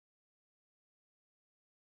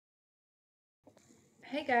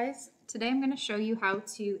Hey guys, today I'm going to show you how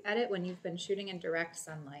to edit when you've been shooting in direct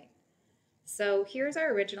sunlight. So here's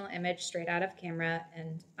our original image straight out of camera,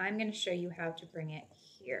 and I'm going to show you how to bring it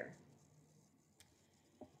here.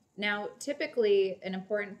 Now, typically an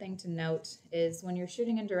important thing to note is when you're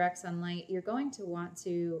shooting in direct sunlight, you're going to want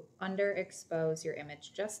to underexpose your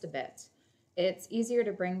image just a bit. It's easier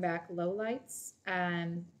to bring back low lights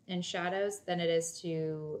and shadows than it is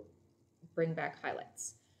to bring back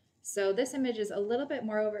highlights. So this image is a little bit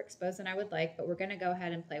more overexposed than I would like, but we're going to go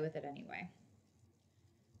ahead and play with it anyway.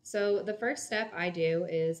 So the first step I do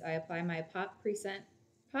is I apply my Pop Preset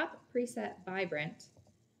Vibrant,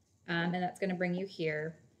 and that's going to bring you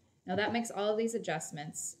here. Now that makes all of these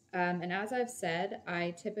adjustments, and as I've said,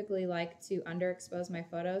 I typically like to underexpose my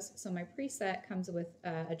photos, so my preset comes with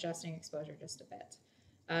adjusting exposure just a bit.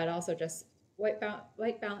 It also just white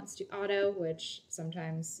balance to auto, which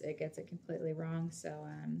sometimes it gets it completely wrong. So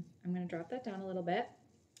I'm going to drop that down a little bit.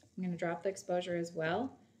 I'm going to drop the exposure as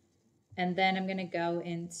well. And then I'm going to go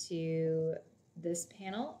into this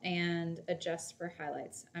panel and adjust for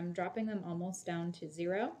highlights. I'm dropping them almost down to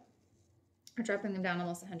 0, or dropping them down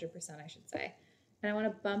almost 100%, I should say. And I want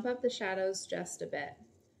to bump up the shadows just a bit.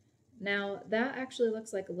 Now that actually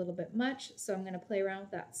looks like a little bit much, so I'm going to play around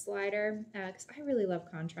with that slider because I really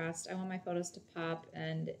love contrast. I want my photos to pop,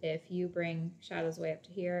 and if you bring shadows way up to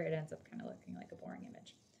here, it ends up kind of looking like a boring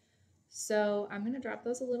image. So I'm going to drop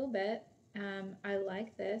those a little bit. I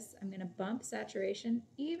like this. I'm going to bump saturation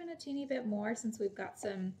even a teeny bit more since we've got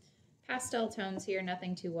some pastel tones here,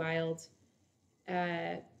 nothing too wild.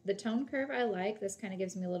 The tone curve I like. This kind of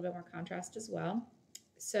gives me a little bit more contrast as well.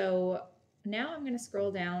 So now I'm going to scroll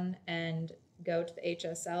down and go to the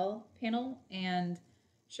HSL panel and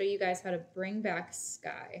show you guys how to bring back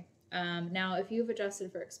sky. Now, if you've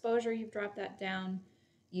adjusted for exposure, you've dropped that down,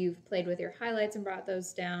 you've played with your highlights and brought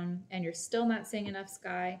those down, and you're still not seeing enough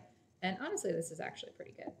sky, and honestly, this is actually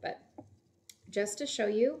pretty good, but just to show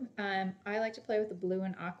you, I like to play with the blue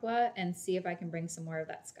and aqua and see if I can bring some more of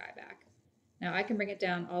that sky back. Now, I can bring it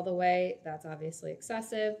down all the way. That's obviously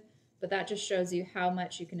excessive, but that just shows you how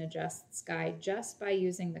much you can adjust sky just by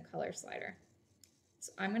using the color slider.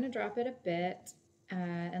 So I'm going to drop it a bit,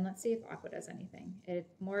 and let's see if aqua does anything. It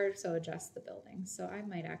more so adjusts the building, so I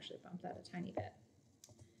might actually bump that a tiny bit.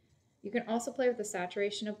 You can also play with the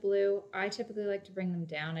saturation of blue. I typically like to bring them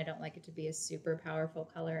down. I don't like it to be a super powerful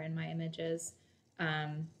color in my images.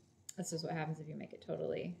 This is what happens if you make it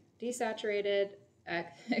totally desaturated,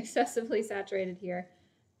 excessively saturated here.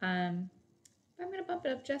 I'm going to bump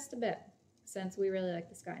it up just a bit since we really like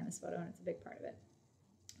the sky in this photo and it's a big part of it.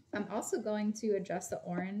 I'm also going to adjust the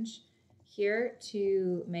orange here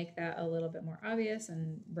to make that a little bit more obvious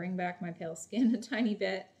and bring back my pale skin a tiny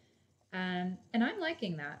bit. And I'm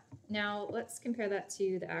liking that. Now let's compare that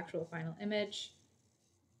to the actual final image.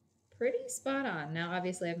 Pretty spot on. Now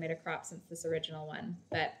obviously I've made a crop since this original one,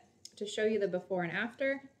 but to show you the before and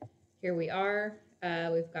after, here we are.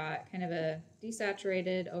 We've got kind of a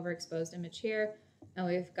desaturated, overexposed image here, and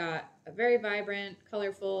we've got a very vibrant,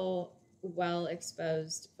 colorful,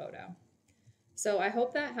 well-exposed photo. So I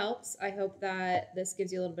hope that helps. I hope that this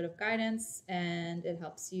gives you a little bit of guidance and it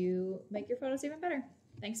helps you make your photos even better.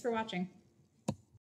 Thanks for watching.